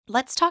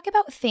let's talk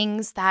about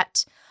things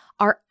that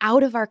are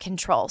out of our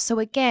control. So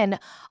again,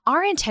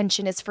 our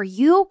intention is for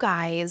you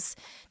guys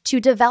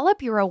to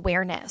develop your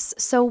awareness.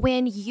 So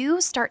when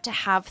you start to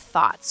have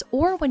thoughts,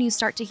 or when you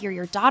start to hear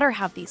your daughter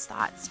have these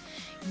thoughts,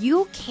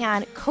 you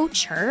can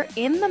coach her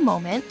in the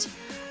moment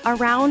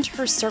around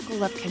her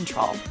circle of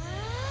control.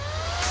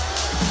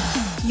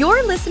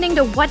 You're listening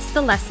to What's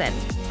the Lesson?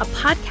 A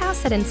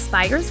podcast that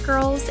inspires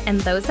girls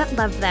and those that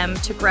love them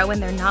to grow in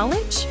their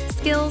knowledge,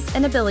 skills,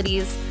 and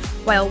abilities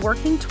while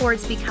working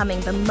towards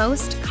becoming the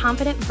most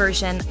confident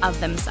version of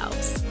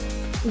themselves.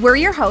 We're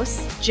your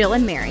hosts, Jill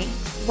and Mary,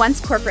 once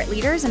corporate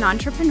leaders and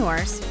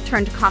entrepreneurs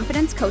turned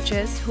confidence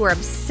coaches who are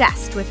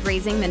obsessed with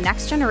raising the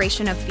next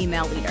generation of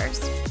female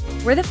leaders.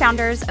 We're the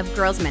founders of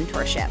Girls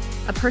Mentorship,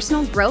 a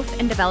personal growth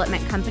and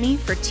development company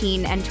for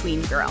teen and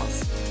tween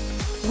girls.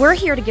 We're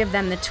here to give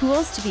them the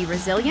tools to be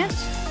resilient,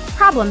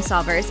 problem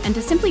solvers, and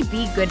to simply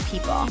be good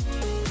people.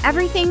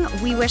 Everything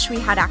we wish we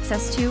had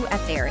access to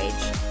at their age.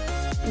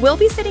 We'll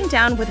be sitting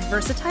down with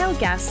versatile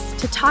guests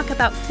to talk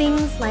about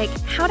things like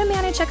how to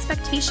manage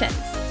expectations,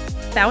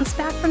 bounce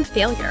back from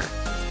failure,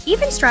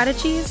 even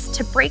strategies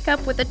to break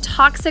up with a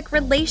toxic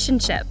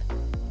relationship.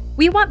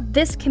 We want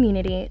this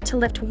community to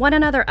lift one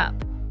another up.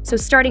 So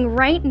starting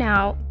right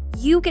now,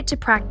 you get to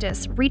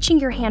practice reaching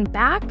your hand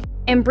back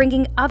and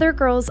bringing other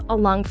girls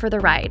along for the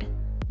ride.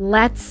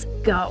 Let's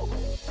go.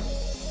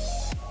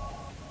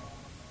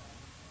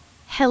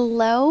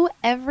 Hello,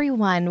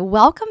 everyone.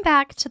 Welcome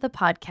back to the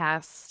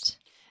podcast.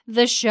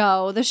 The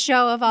show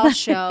of all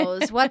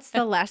shows. What's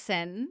the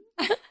lesson?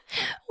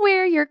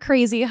 We're your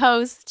crazy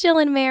hosts, Jill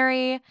and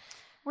Mary.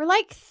 We're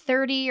like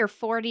 30 or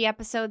 40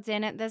 episodes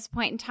in at this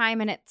point in time,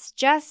 and it's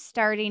just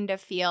starting to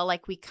feel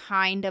like we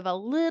kind of a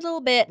little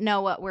bit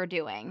know what we're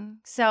doing.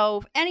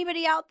 So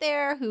anybody out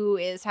there who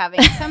is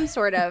having some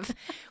sort of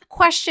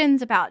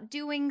questions about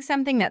doing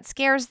something that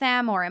scares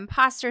them or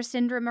imposter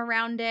syndrome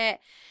around it,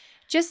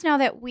 just know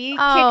that we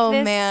kicked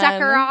this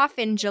sucker off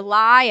in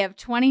July of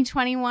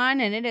 2021,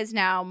 and it is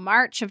now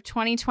March of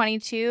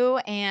 2022,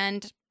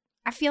 and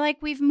I feel like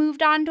we've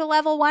moved on to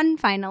level 1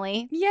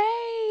 finally.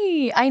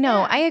 Yay! I know.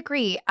 Yeah. I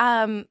agree.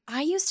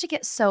 I used to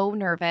get so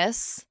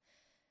nervous.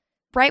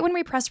 Right when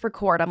we press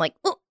record, I'm like,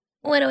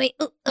 what do we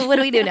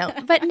do now?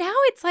 But now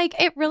it's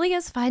like, it really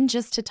is fun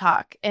just to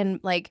talk. And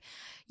like,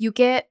 you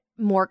get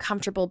more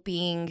comfortable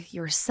being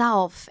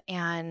yourself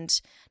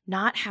and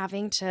not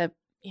having to,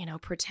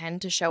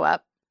 pretend to show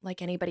up like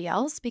anybody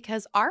else,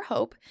 because our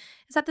hope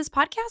is that this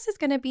podcast is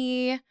going to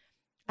be,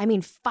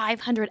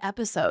 500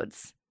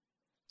 episodes.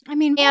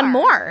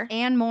 More.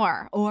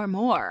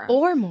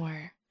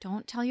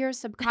 Don't tell your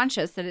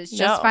subconscious that it's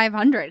just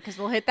 500, because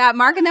we'll hit that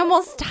mark and then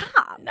we'll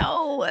stop.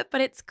 No, but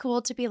it's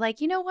cool to be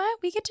like, you know what?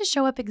 We get to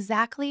show up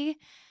exactly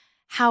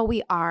how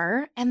we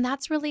are. And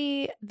that's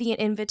really the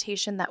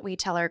invitation that we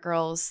tell our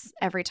girls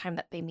every time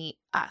that they meet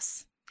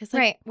us. Like,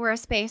 right. We're a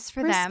space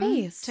for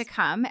them to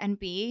come and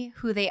be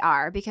who they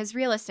are, because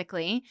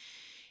realistically,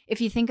 if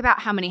you think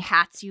about how many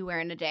hats you wear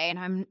in a day, and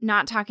I'm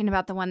not talking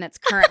about the one that's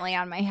currently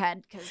on my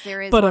head, because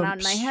there is one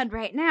on my head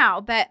right now,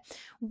 but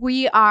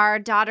we are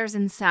daughters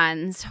and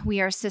sons.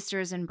 We are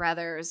sisters and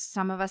brothers.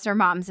 Some of us are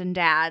moms and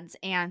dads,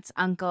 aunts,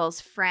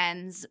 uncles,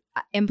 friends,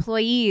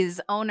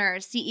 employees,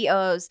 owners,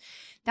 CEOs.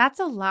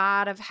 That's a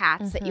lot of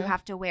hats that you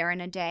have to wear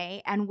in a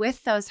day. And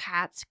with those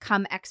hats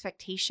come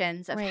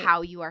expectations of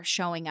how you are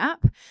showing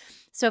up.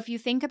 So if you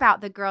think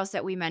about the girls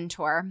that we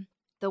mentor,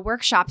 the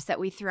workshops that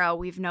we throw,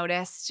 we've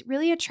noticed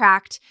really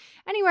attract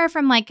anywhere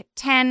from like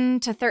 10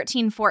 to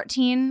 13,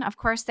 14. Of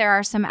course, there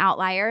are some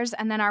outliers.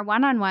 And then our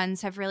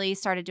one-on-ones have really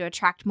started to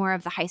attract more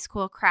of the high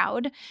school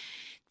crowd.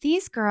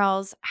 These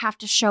girls have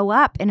to show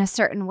up in a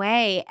certain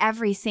way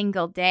every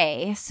single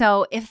day.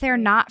 So if they're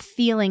not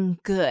feeling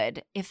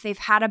good, if they've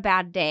had a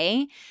bad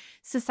day,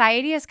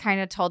 society has kind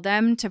of told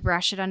them to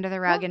brush it under the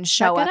rug and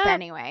show up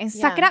anyway.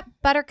 Suck it up,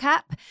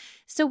 buttercup.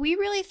 So we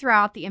really throw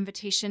out the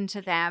invitation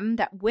to them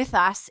that with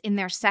us, in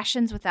their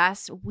sessions with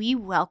us, we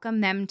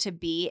welcome them to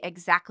be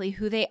exactly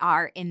who they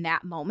are in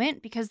that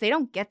moment, because they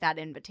don't get that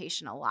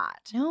invitation a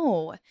lot.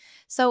 No.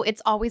 So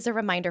it's always a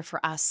reminder for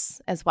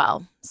us as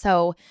well.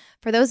 So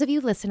for those of you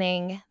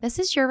listening, this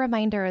is your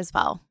reminder as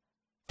well.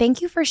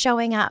 Thank you for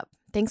showing up.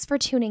 Thanks for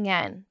tuning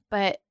in.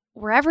 But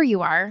wherever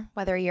you are,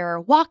 whether you're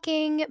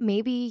walking,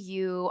 maybe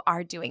you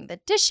are doing the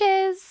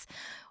dishes,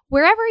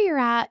 wherever you're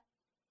at,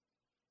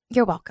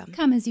 you're welcome.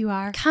 Come as you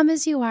are. Come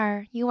as you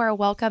are. You are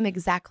welcome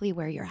exactly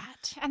where you're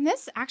at. And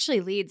this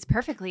actually leads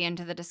perfectly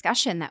into the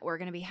discussion that we're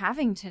going to be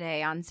having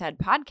today on said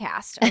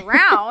podcast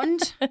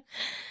around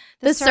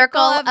the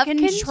circle of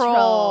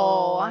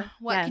control.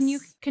 What can you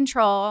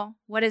control?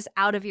 What is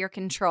out of your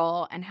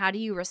control? And how do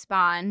you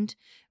respond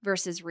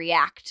versus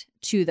react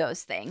to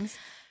those things?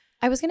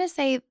 I was going to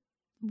say,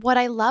 what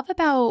I love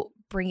about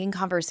bringing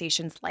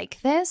conversations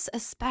like this,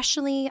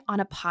 especially on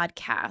a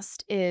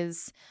podcast,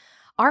 is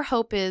our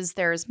hope is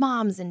there's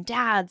moms and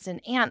dads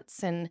and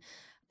aunts and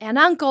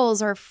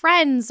uncles or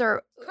friends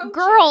or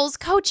girls,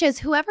 coaches,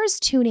 whoever's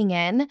tuning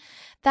in,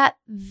 that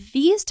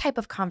these type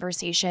of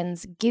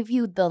conversations give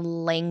you the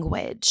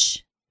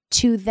language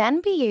to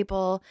then be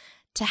able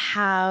to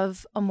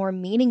have a more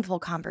meaningful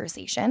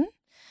conversation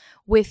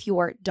with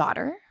your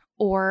daughter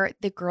or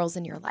the girls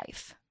in your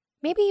life,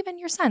 maybe even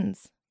your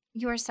sons.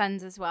 Your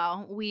sons as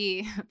well.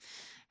 We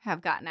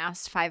have gotten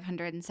asked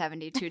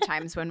 572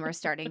 times when we're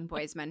starting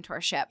boys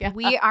mentorship. Yeah.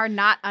 We are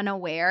not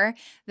unaware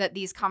that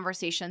these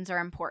conversations are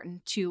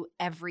important to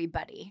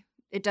everybody.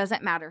 It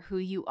doesn't matter who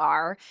you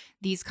are.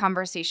 These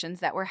conversations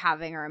that we're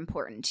having are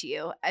important to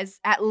you, as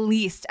at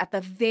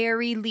the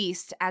very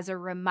least, as a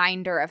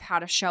reminder of how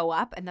to show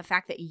up and the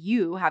fact that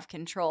you have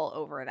control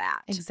over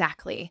that.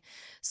 Exactly.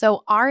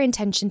 So our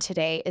intention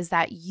today is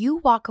that you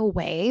walk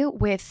away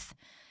with,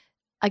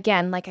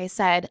 again, like I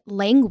said,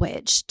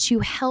 language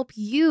to help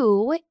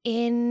you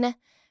in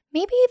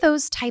maybe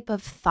those type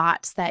of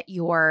thoughts that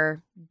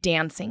you're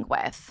dancing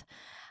with.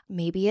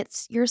 Maybe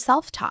it's your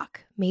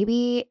self-talk.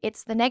 Maybe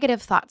it's the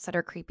negative thoughts that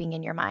are creeping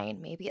in your mind.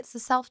 Maybe it's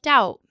the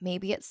self-doubt.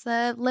 Maybe it's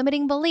the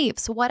limiting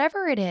beliefs.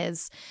 Whatever it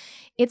is,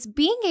 it's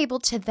being able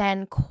to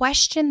then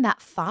question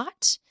that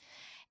thought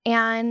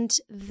and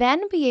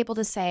then be able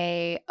to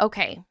say,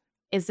 okay,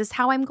 is this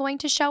how I'm going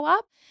to show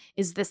up?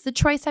 Is this the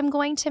choice I'm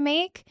going to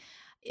make?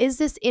 Is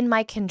this in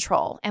my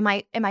control? Am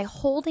I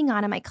holding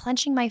on? Am I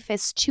clenching my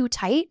fists too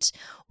tight?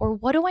 Or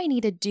what do I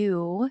need to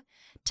do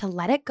to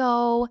let it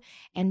go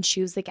and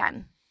choose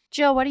again?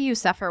 Jill, what do you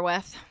suffer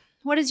with?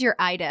 What is your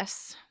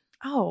itis?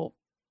 Oh,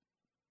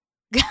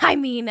 I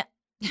mean,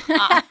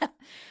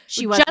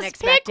 she wasn't just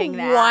expecting pick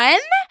that. One?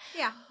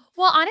 Yeah.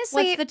 Well,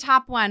 honestly, what's the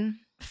top one?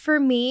 For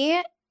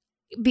me,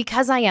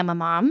 because I am a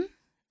mom,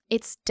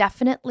 it's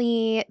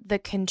definitely the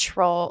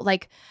control.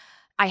 Like,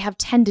 I have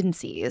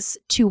tendencies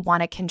to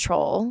want to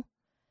control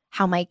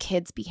how my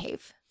kids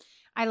behave.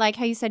 I like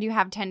how you said you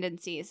have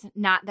tendencies,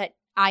 not that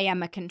I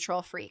am a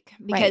control freak,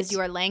 because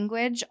your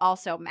language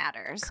also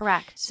matters.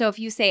 Correct. So if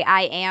you say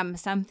I am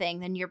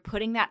something, then you're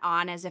putting that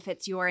on as if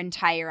it's your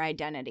entire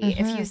identity.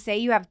 Mm-hmm. If you say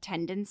you have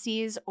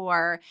tendencies,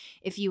 or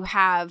if you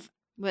have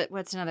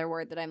what's another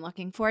word that I'm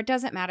looking for? It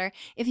doesn't matter.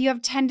 If you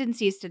have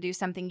tendencies to do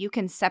something, you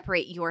can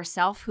separate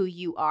yourself, who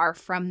you are,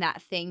 from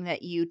that thing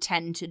that you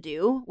tend to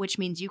do, which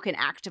means you can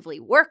actively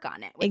work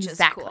on it, which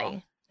is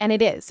cool. And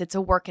it is. It's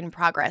a work in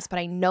progress. But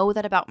I know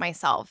that about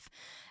myself,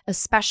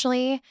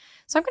 especially.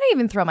 So I'm going to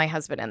even throw my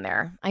husband in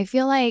there. I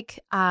feel like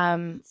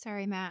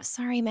Sorry,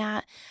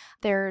 Matt.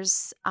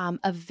 There's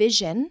a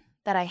vision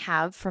that I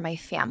have for my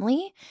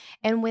family.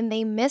 And when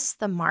they miss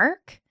the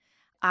mark,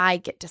 I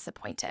get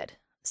disappointed.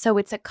 So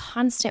it's a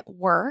constant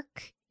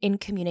work in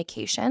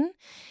communication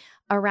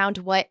around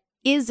what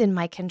is in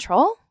my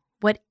control,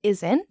 what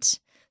isn't,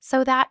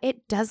 so that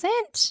it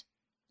doesn't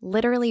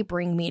literally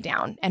bring me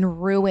down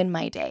and ruin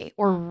my day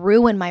or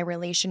ruin my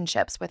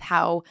relationships with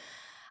how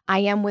I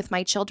am with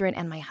my children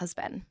and my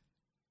husband.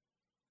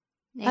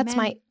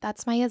 Amen.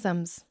 That's my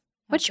isms.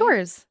 What's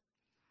yours?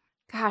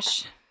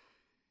 Gosh,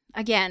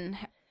 again,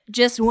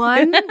 just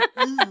one.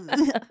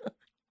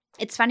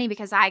 It's funny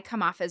because I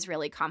come off as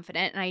really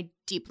confident, and I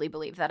deeply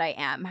believe that I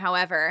am.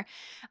 However,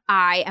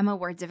 I am a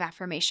words of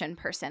affirmation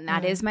person.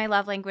 That is my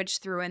love language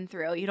through and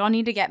through. You don't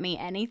need to get me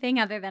anything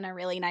other than a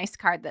really nice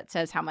card that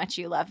says how much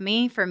you love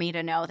me for me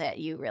to know that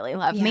you really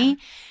love me.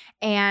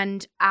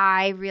 And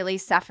I really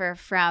suffer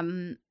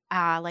from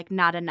like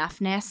not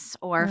enoughness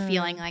or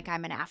feeling like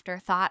I'm an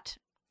afterthought.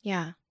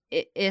 Yeah.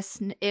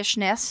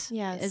 Ishness.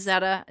 Yes. Is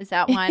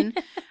that one?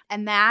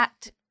 And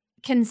that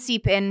can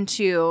seep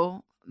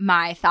into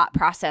my thought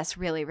process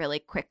really, really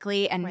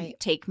quickly and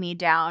take me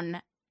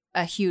down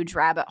a huge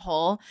rabbit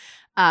hole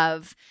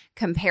of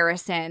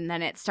comparison.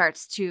 Then it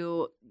starts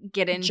to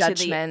get into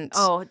judgment.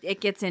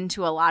 It gets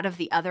into a lot of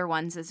the other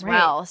ones as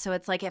well. So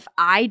it's like, if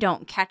I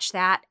don't catch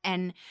that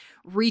and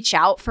reach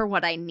out for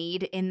what I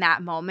need in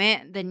that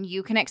moment, then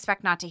you can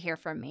expect not to hear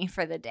from me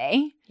for the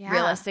day,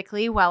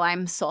 realistically, while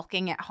I'm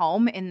sulking at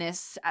home in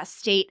this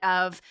state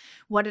of,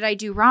 what did I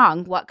do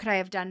wrong? What could I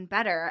have done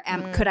better?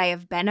 Could I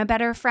have been a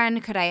better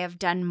friend? Could I have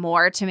done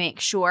more to make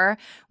sure?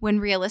 When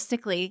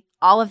realistically,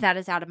 all of that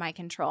is out of my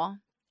control.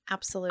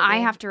 Absolutely. I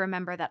have to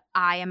remember that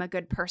I am a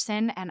good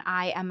person and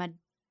I am a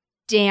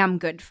damn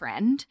good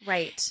friend.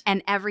 Right.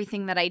 And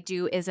everything that I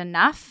do is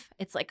enough.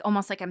 It's like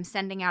almost like I'm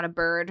sending out a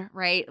bird,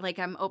 right? Like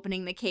I'm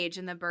opening the cage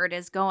and the bird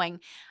is going.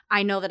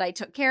 I know that I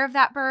took care of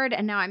that bird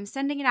and now I'm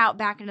sending it out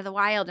back into the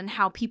wild, and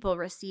how people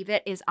receive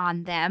it is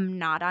on them,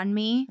 not on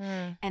me.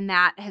 And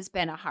that has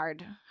been a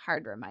hard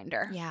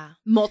reminder. Yeah.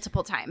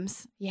 Multiple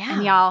times. Yeah.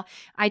 And y'all,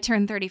 I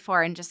turned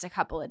 34 in just a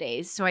couple of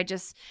days. So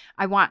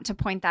I want to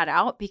point that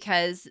out,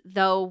 because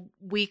though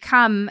we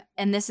come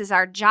and this is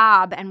our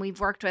job and we've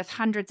worked with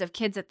hundreds of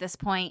kids at this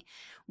point,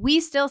 we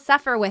still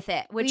suffer with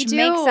it, which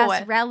makes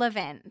us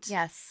relevant.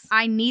 Yes.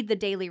 I need the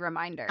daily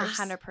reminders.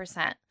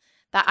 100%.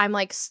 That I'm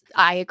like,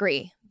 I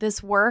agree.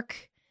 This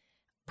work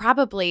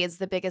probably is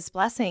the biggest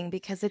blessing,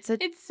 because it's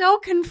so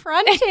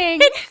confronting.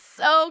 It's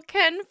so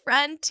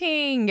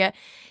confronting.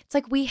 It's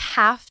like we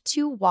have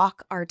to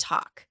walk our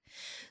talk.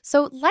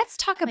 So let's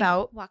talk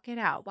about walk it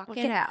out, walk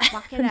it out,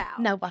 walk it out.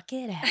 No, walk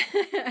it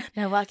out.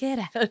 No, walk it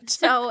out.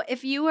 So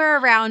if you were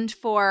around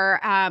for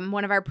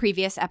one of our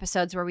previous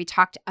episodes where we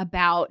talked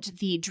about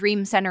the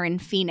Dream Center in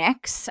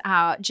Phoenix,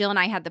 Jill and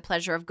I had the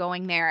pleasure of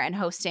going there and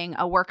hosting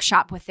a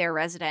workshop with their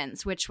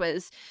residents, which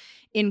was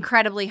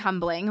incredibly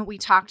humbling. We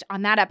talked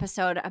on that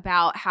episode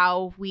about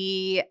how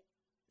we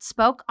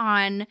spoke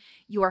on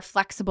your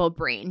flexible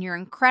brain, your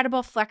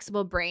incredible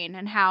flexible brain,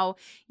 and how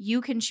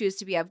you can choose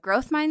to be of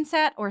growth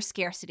mindset or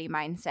scarcity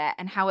mindset,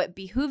 and how it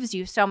behooves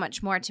you so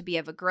much more to be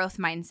of a growth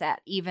mindset,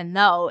 even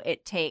though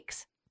it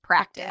takes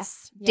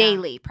practice,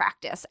 daily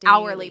practice,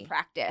 hourly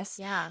practice,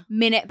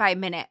 minute by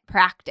minute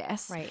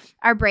practice. Right.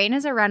 Our brain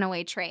is a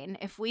runaway train.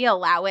 If we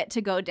allow it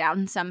to go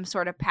down some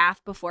sort of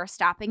path before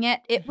stopping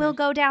it, it will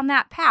go down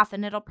that path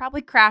and it'll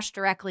probably crash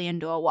directly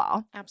into a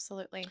wall.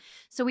 Absolutely.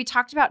 So we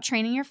talked about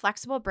training your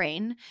flexible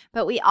brain,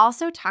 but we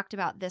also talked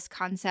about this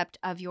concept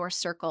of your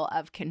circle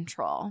of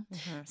control.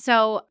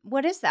 So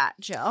what is that,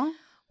 Jill?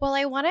 Well,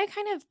 I want to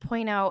kind of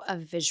point out a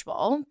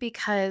visual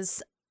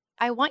because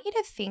I want you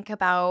to think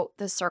about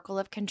the circle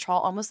of control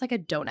almost like a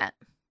donut.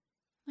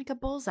 Like a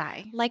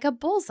bullseye. Like a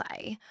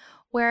bullseye,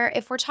 where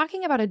if we're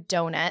talking about a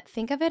donut,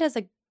 think of it as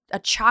a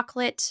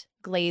chocolate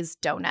glazed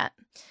donut.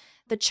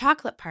 The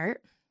chocolate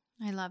part.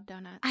 I love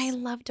donuts. I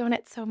love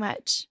donuts so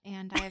much.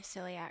 And I have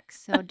celiac,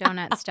 so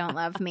donuts don't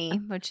love me,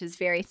 which is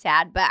very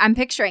sad. But I'm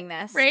picturing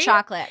this. Right?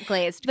 Chocolate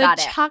glazed. The Got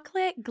it.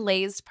 chocolate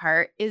glazed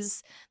part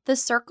is the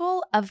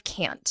circle of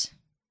can't.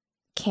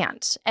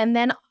 And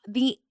then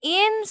the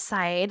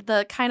inside,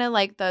 the kind of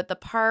like the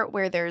part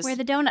where there's where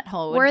the donut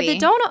hole would where be.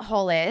 the donut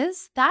hole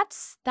is,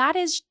 that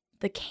is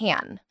the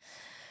can.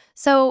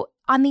 So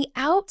on the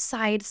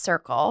outside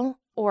circle,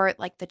 or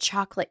like the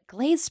chocolate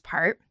glazed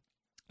part,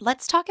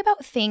 let's talk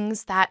about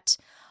things that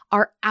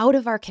are out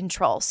of our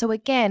control. So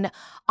again,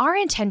 our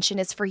intention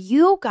is for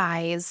you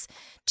guys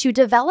to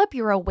develop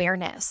your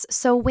awareness.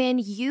 So when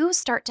you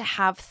start to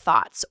have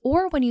thoughts,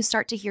 or when you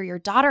start to hear your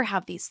daughter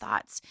have these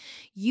thoughts,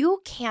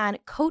 you can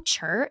coach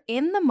her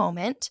in the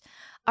moment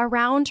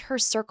around her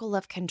circle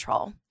of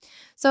control.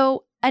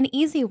 So an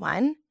easy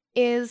one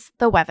is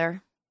the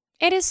weather.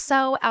 It is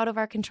so out of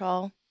our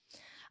control.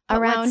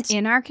 What's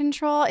in our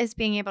control is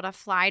being able to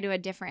fly to a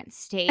different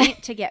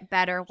state to get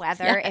better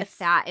weather if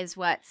that is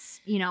what's,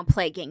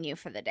 plaguing you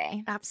for the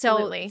day.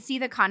 Absolutely. So see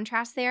the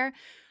contrast there?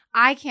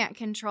 I can't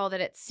control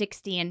that it's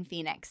 60 in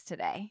Phoenix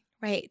today.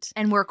 Right.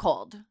 And we're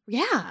cold.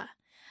 Yeah.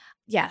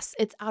 Yes,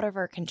 it's out of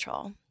our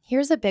control.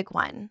 Here's a big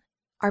one.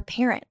 Our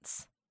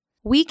parents.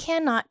 We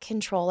cannot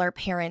control our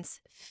parents'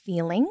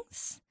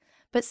 feelings,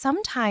 but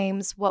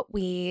sometimes what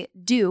we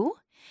do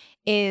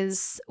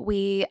is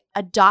we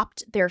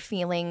adopt their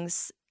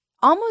feelings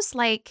almost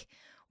like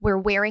we're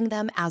wearing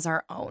them as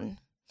our own.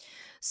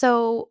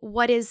 So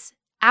what is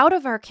out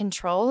of our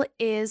control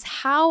is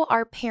how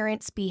our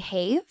parents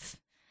behave,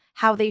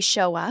 how they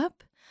show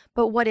up.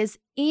 But what is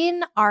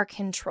in our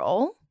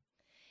control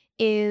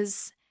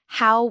is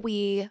how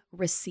we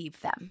receive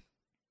them.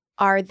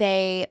 Are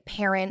they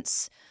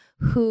parents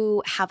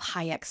who have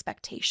high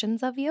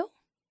expectations of you,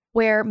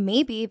 where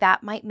maybe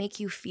that might make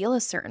you feel a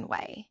certain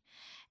way?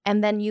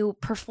 And then you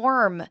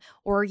perform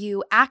or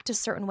you act a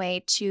certain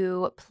way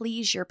to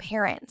please your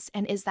parents.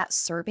 And is that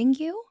serving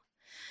you?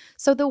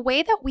 So the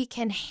way that we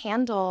can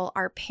handle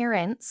our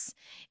parents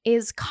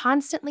is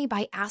constantly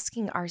by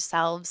asking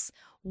ourselves,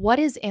 what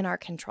is in our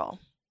control?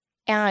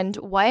 And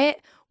what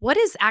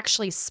is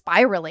actually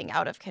spiraling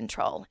out of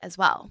control as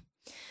well?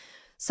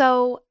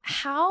 So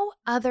how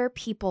other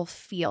people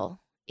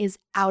feel is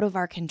out of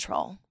our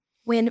control.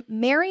 When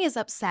Mary is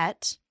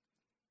upset,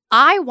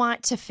 I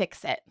want to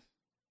fix it.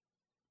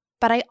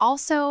 But I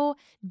also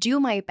do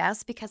my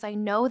best because I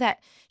know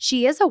that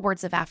she is a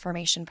words of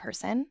affirmation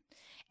person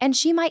and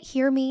she might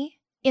hear me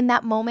in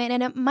that moment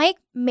and it might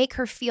make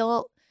her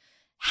feel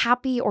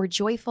happy or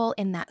joyful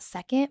in that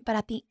second. But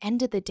at the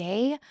end of the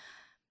day,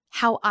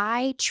 how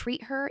I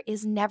treat her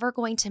is never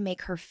going to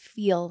make her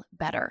feel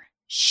better.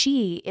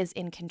 She is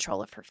in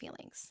control of her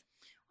feelings.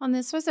 Well, and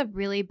this was a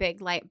really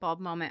big light bulb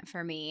moment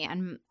for me.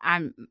 And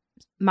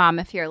Mom,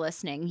 if you're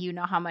listening, you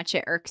know how much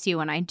it irks you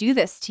when I do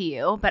this to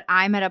you. But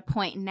I'm at a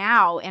point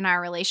now in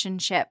our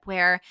relationship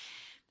where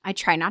I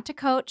try not to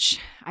coach.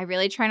 I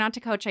really try not to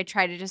coach. I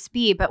try to just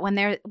be. But when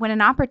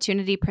an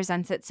opportunity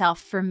presents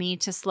itself for me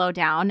to slow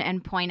down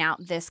and point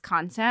out this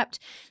concept,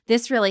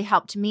 this really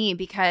helped me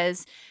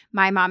because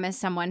my mom is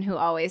someone who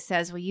always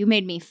says, well, you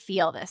made me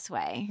feel this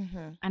way.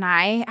 Mm-hmm. And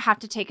I have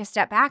to take a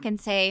step back and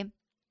say,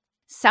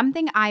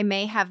 something I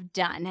may have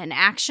done, an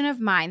action of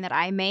mine that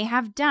I may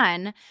have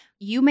done,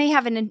 you may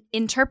have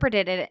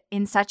interpreted it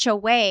in such a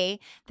way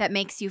that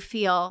makes you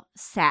feel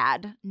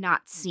sad,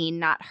 not seen,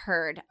 not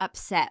heard,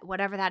 upset,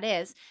 whatever that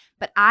is.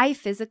 But I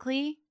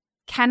physically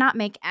cannot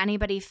make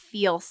anybody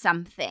feel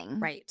something.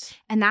 Right.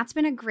 And that's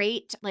been a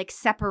great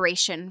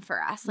separation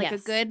for us, a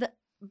good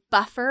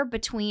buffer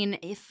between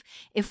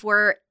if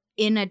we're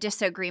in a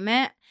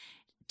disagreement,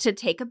 to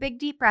take a big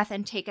deep breath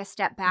and take a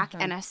step back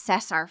and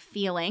assess our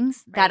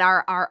feelings that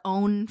are our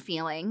own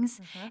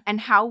feelings and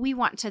how we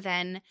want to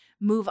then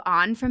move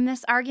on from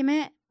this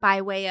argument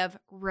by way of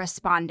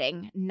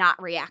responding,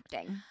 not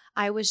reacting.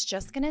 I was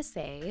just going to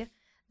say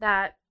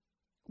that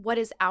what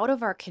is out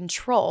of our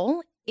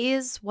control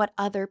is what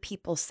other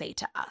people say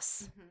to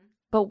us.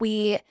 But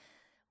we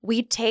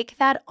take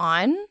that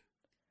on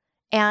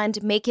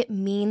and make it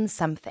mean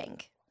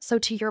something. So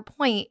to your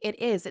point,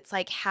 it's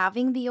like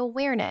having the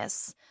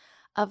awareness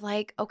of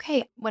like,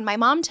 okay, when my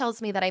mom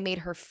tells me that I made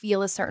her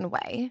feel a certain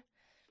way,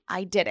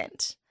 I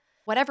didn't.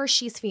 Whatever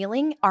she's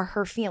feeling are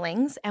her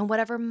feelings, and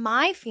whatever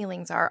my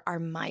feelings are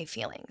my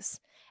feelings.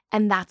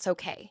 And that's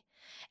okay.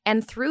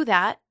 And through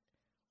that,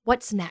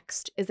 what's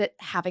next? Is it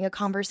having a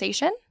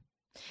conversation?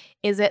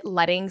 Is it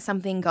letting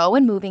something go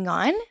and moving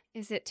on?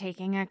 Is it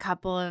taking a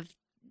couple of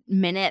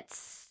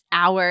minutes,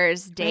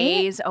 hours,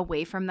 days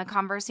away from the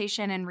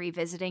conversation and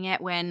revisiting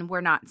it when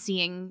we're not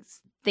seeing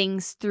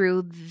things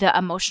through the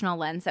emotional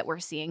lens that we're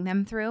seeing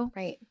them through?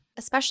 Right.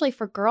 Especially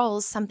for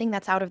girls, something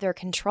that's out of their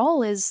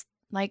control is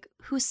like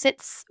who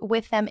sits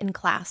with them in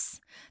class,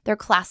 their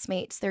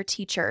classmates, their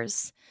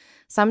teachers.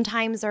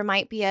 Sometimes there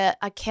might be a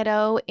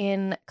kiddo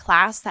in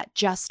class that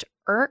just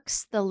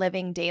irks the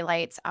living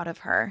daylights out of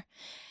her.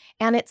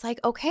 And it's like,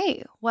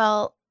 okay,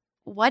 well,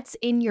 what's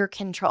in your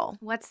control?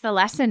 What's the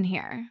lesson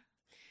here?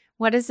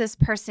 What is this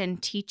person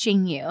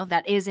teaching you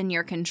that is in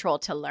your control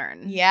to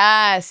learn?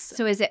 Yes.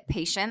 So is it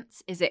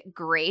patience? Is it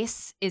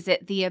grace? Is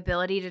it the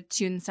ability to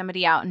tune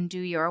somebody out and do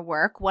your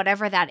work?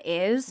 Whatever that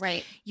is,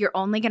 right. You're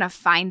only going to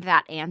find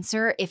that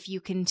answer if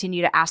you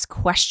continue to ask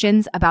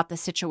questions about the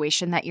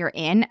situation that you're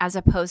in as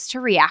opposed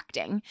to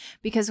reacting.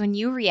 Because when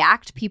you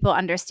react, people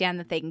understand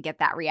that they can get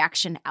that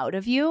reaction out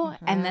of you,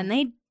 and then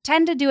they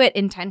tend to do it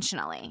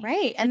intentionally.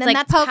 Right. And then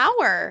that's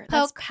power.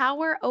 That's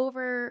power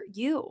over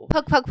you.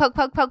 Poke, poke, poke,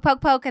 poke, poke,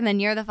 poke, poke, and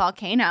then you're the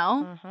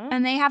volcano.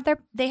 And they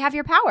have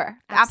your power.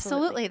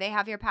 Absolutely. They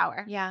have your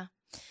power. Yeah.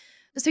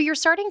 So you're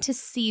starting to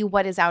see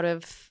what is out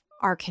of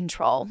our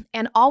control,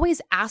 and always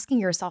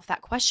asking yourself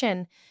that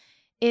question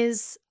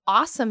is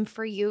awesome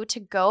for you to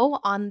go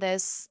on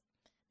this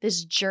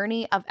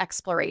journey of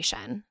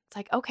exploration. It's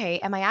like, okay,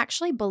 am I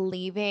actually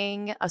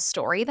believing a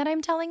story that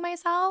I'm telling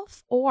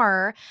myself?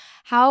 Or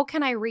how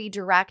can I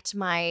redirect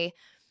my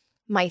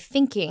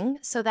thinking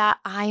so that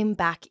I'm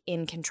back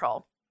in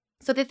control?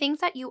 So the things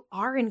that you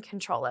are in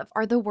control of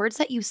are the words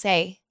that you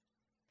say.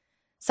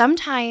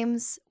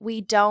 Sometimes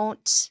we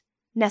don't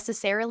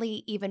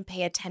necessarily even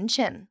pay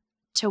attention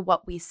to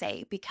what we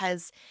say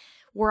because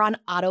we're on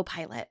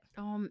autopilot.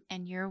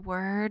 And your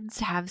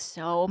words have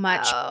so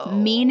much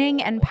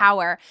meaning and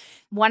power.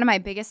 One of my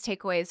biggest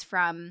takeaways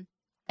from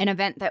an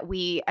event that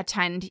we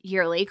attend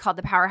yearly called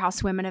the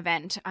Powerhouse Women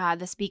event, one of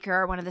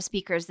the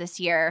speakers this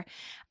year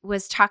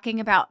was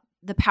talking about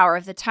the power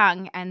of the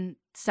tongue and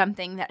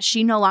something that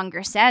she no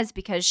longer says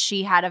because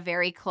she had a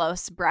very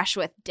close brush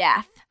with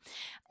death.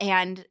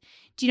 And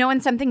do you know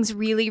when something's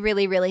really,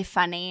 really, really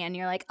funny and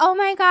you're like, oh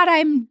my God,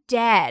 I'm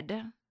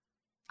dead?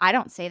 I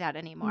don't say that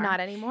anymore. Not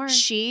anymore.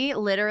 She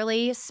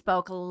literally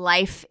spoke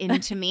life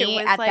into me.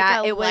 It was at like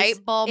that. It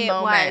light bulb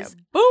moment. Was,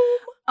 boom.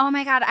 Oh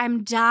my God,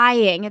 I'm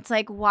dying. It's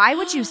like, why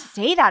would you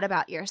say that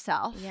about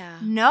yourself? Yeah.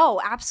 No,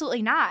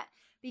 absolutely not.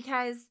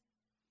 Because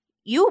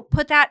you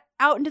put that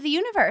out into the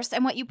universe.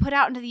 And what you put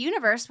out into the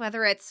universe,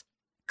 whether it's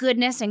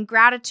goodness and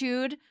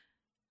gratitude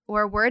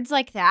or words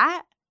like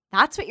that,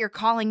 that's what you're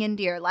calling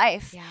into your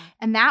life. Yeah.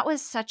 And that was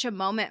such a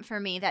moment for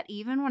me that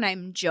even when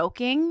I'm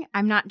joking,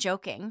 I'm not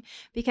joking.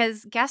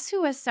 Because guess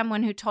who was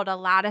someone who told a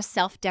lot of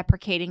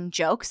self-deprecating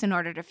jokes in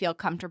order to feel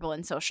comfortable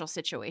in social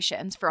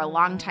situations for a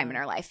long time in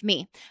her life?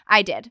 Me.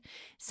 I did.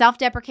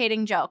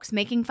 Self-deprecating jokes,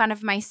 making fun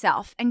of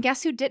myself. And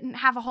guess who didn't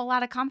have a whole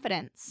lot of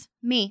confidence?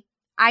 Me.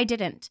 I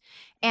didn't.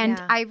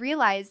 And I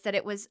realized that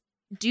it was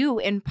due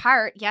in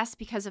part, yes,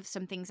 because of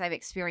some things I've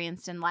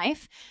experienced in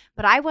life,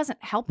 but I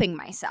wasn't helping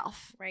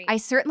myself. Right. I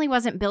certainly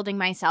wasn't building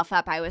myself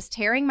up. I was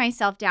tearing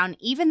myself down,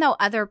 even though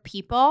other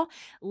people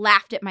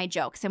laughed at my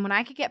jokes. And when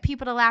I could get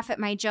people to laugh at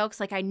my jokes,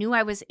 like I knew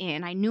I was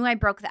in, I knew I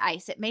broke the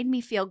ice. It made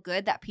me feel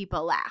good that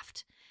people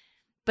laughed.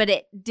 But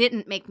it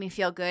didn't make me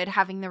feel good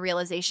having the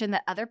realization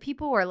that other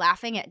people were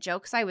laughing at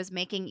jokes I was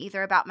making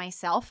either about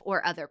myself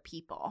or other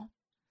people.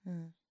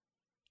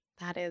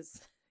 That is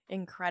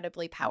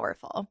incredibly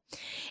powerful.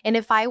 And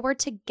if I were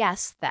to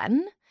guess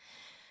then,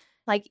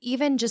 like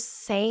even just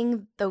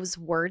saying those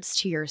words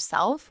to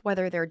yourself,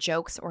 whether they're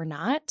jokes or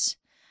not,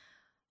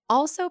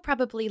 also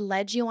probably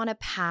led you on a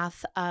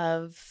path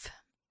of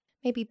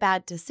maybe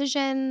bad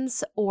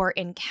decisions or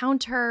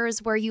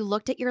encounters where you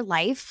looked at your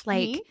life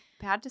like, Me?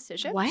 Bad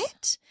decisions?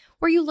 What?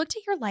 Where you looked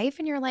at your life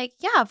and you're like,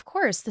 yeah, of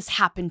course this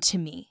happened to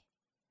me.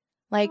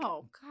 Like,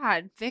 oh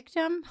God,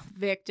 victim,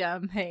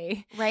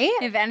 hey, right?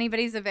 If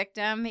anybody's a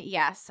victim,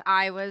 yes,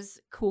 I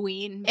was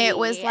queen. It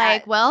was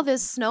like, well,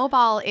 this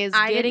snowball is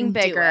getting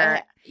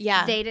bigger.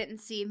 Yeah, they didn't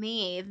see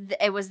me.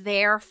 It was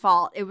their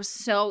fault. It was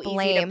so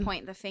easy to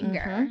point the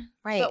finger.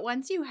 Right. But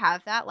once you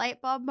have that light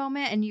bulb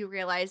moment and you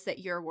realize that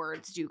your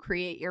words do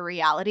create your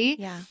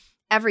reality,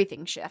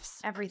 everything shifts.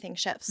 Everything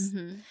shifts.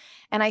 Mm-hmm.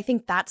 And I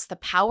think that's the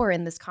power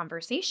in this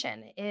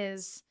conversation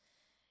is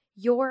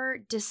your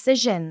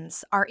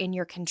decisions are in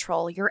your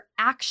control. Your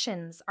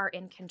actions are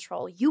in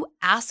control. You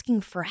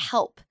asking for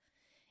help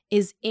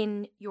is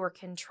in your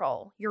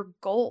control. Your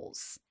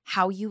goals,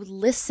 how you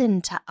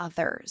listen to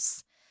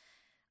others.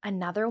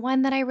 Another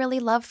one that I really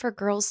love for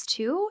girls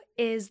too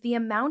is the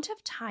amount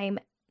of time,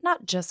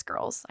 not just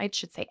girls, I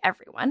should say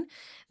everyone,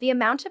 the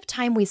amount of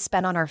time we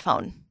spend on our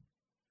phone.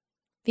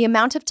 The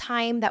amount of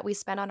time that we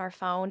spend on our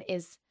phone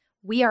is,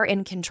 we are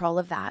in control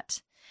of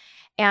that.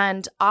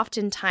 And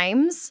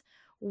oftentimes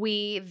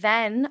we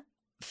then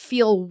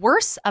feel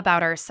worse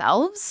about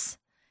ourselves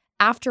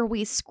after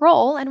we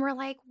scroll and we're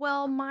like,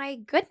 well, my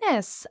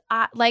goodness,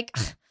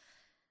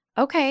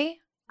 okay.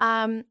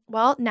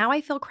 Well, now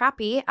I feel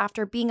crappy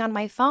after being on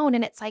my phone.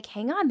 And it's like,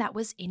 hang on, that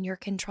was in your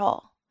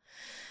control.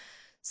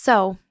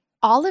 So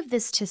all of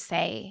this to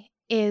say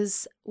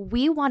is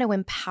we want to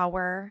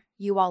empower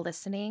you all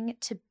listening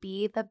to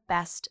be the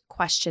best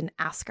question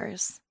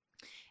askers.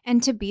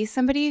 And to be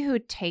somebody who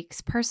takes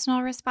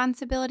personal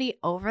responsibility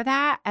over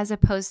that, as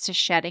opposed to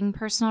shedding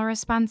personal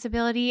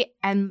responsibility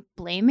and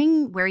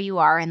blaming where you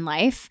are in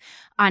life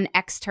on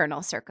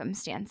external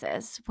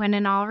circumstances, when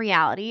in all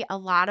reality, a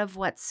lot of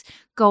what's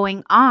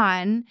going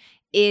on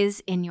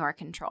is in your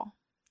control.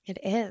 It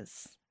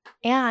is.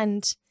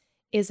 And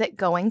is it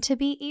going to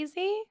be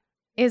easy?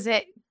 Is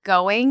it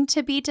going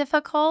to be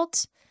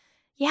difficult?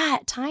 Yeah,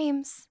 at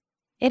times.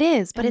 It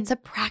is, but it's a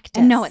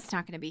practice. No, it's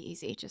not going to be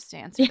easy, just to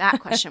answer that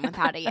question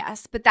without a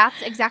yes. But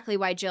that's exactly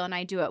why Jill and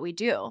I do what we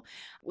do.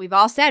 We've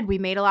all said we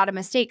made a lot of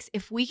mistakes.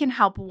 If we can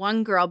help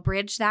one girl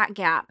bridge that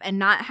gap and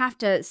not have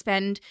to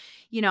spend,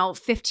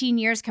 15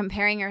 years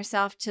comparing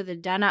ourselves to the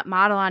done-up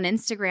model on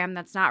Instagram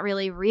that's not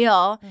really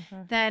real,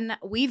 then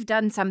we've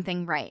done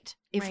something right.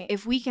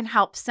 If we can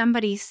help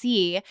somebody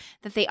see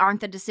that they aren't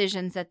the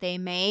decisions that they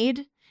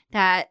made,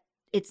 that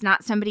it's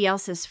not somebody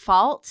else's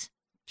fault,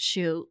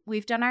 shoot,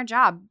 we've done our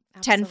job.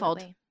 Absolutely.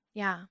 Tenfold.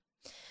 Yeah.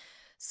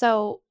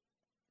 So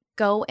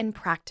go and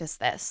practice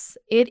this.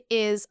 It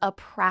is a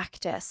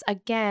practice.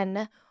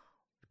 Again,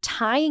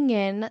 tying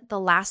in the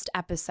last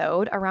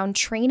episode around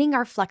training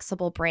our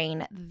flexible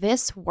brain,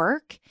 this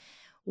work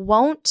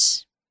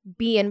won't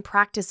be in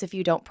practice if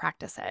you don't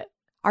practice it.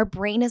 Our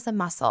brain is a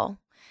muscle.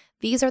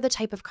 These are the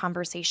type of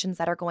conversations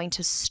that are going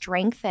to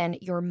strengthen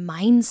your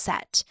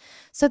mindset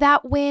so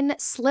that when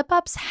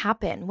slip-ups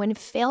happen, when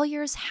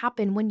failures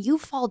happen, when you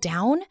fall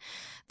down,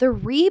 the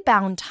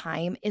rebound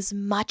time is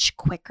much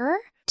quicker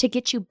to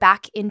get you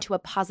back into a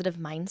positive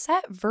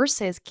mindset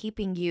versus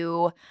keeping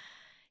you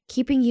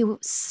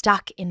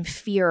stuck in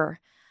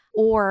fear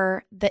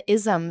or the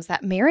isms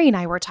that Mary and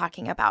I were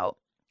talking about,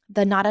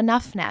 the not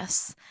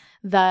enoughness,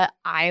 the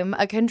I'm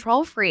a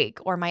control freak,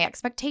 or my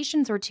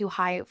expectations are too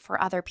high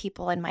for other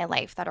people in my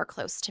life that are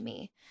close to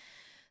me.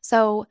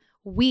 So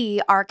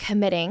we are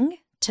committing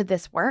to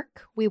this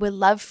work. We would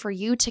love for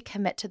you to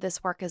commit to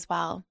this work as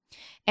well.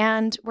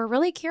 And we're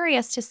really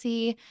curious to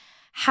see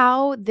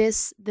how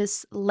this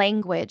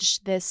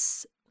language,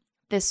 this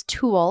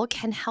tool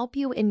can help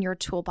you in your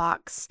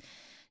toolbox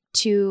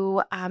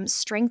to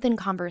strengthen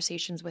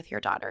conversations with your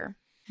daughter,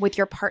 with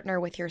your partner,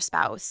 with your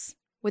spouse,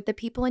 with the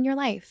people in your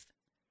life.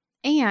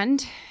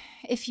 And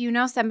if you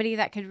know somebody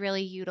that could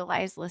really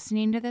utilize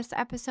listening to this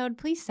episode,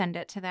 please send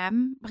it to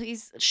them.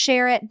 Please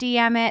share it,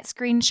 DM it,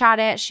 screenshot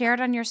it, share it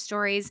on your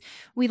stories.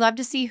 We love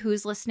to see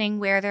who's listening,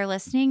 where they're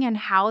listening, and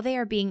how they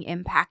are being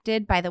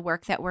impacted by the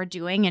work that we're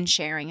doing and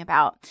sharing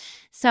about.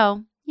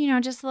 So,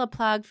 just a little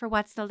plug for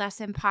What's the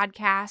Lesson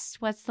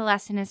podcast. What's the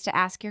Lesson is to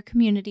ask your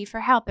community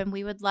for help. And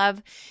we would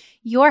love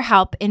your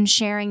help in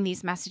sharing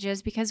these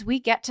messages because we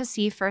get to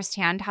see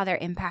firsthand how they're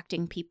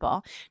impacting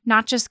people,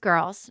 not just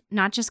girls,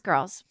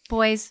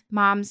 boys,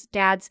 moms,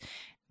 dads,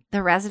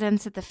 the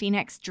residents at the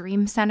Phoenix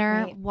Dream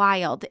Center. Right.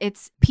 Wild.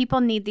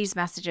 People need these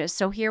messages.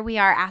 So here we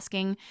are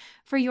asking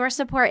for your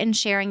support in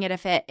sharing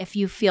it if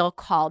you feel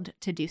called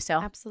to do so.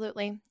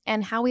 Absolutely.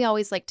 And how we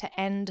always like to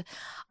end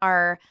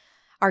our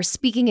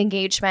speaking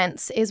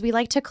engagements is we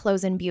like to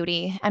close in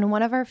beauty. And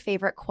one of our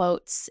favorite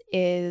quotes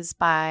is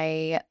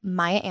by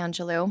Maya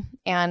Angelou.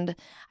 And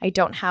I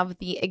don't have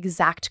the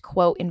exact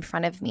quote in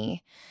front of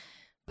me,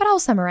 but I'll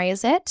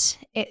summarize it.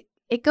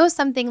 It goes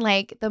something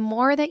like, the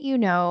more that you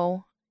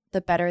know,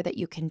 the better that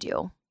you can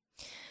do.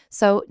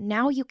 So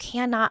now you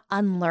cannot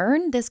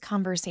unlearn this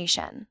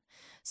conversation.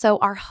 So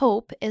our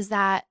hope is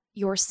that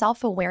your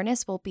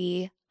self-awareness will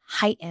be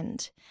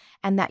heightened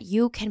and that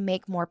you can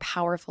make more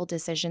powerful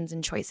decisions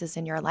and choices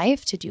in your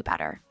life to do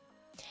better.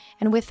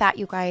 And with that,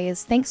 you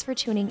guys, thanks for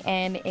tuning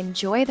in.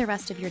 Enjoy the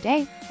rest of your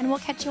day, and we'll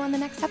catch you on the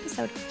next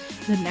episode.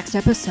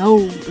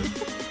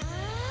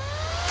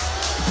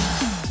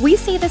 We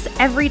say this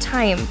every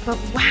time, but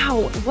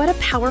wow, what a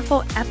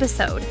powerful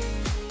episode.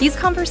 These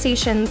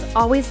conversations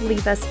always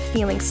leave us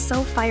feeling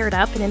so fired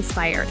up and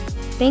inspired.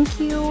 Thank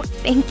you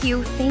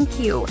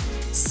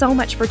so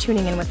much for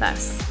tuning in with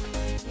us.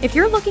 If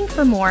you're looking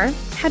for more,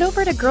 head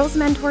over to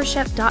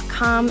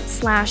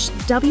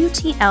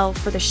girlsmentorship.com/WTL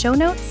for the show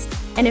notes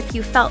And if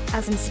you felt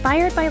as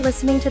inspired by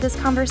listening to this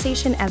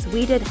conversation as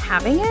we did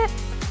having it,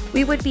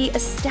 we would be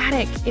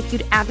ecstatic if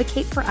you'd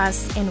advocate for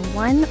us in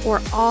one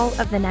or all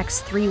of the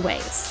next 3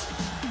 ways.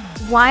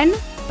 1,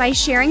 by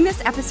sharing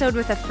this episode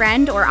with a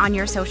friend or on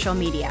your social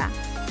media.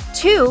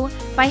 2,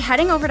 by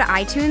heading over to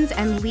iTunes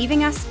and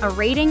leaving us a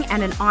rating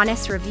and an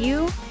honest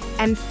review.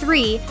 And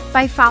 3,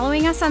 by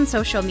following us on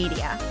social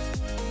media.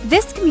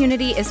 This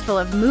community is full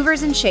of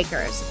movers and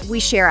shakers.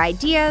 We share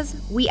ideas,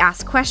 we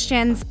ask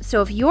questions,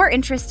 so if you're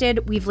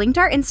interested, we've linked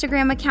our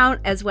Instagram account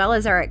as well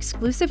as our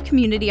exclusive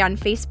community on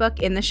Facebook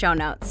in the show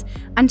notes.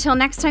 Until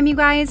next time, you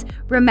guys,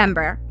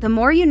 remember, the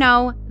more you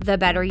know, the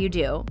better you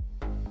do.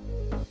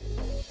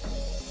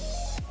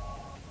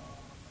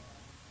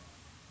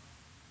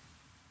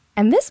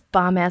 And this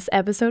bomb-ass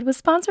episode was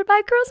sponsored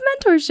by Girls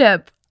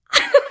Mentorship.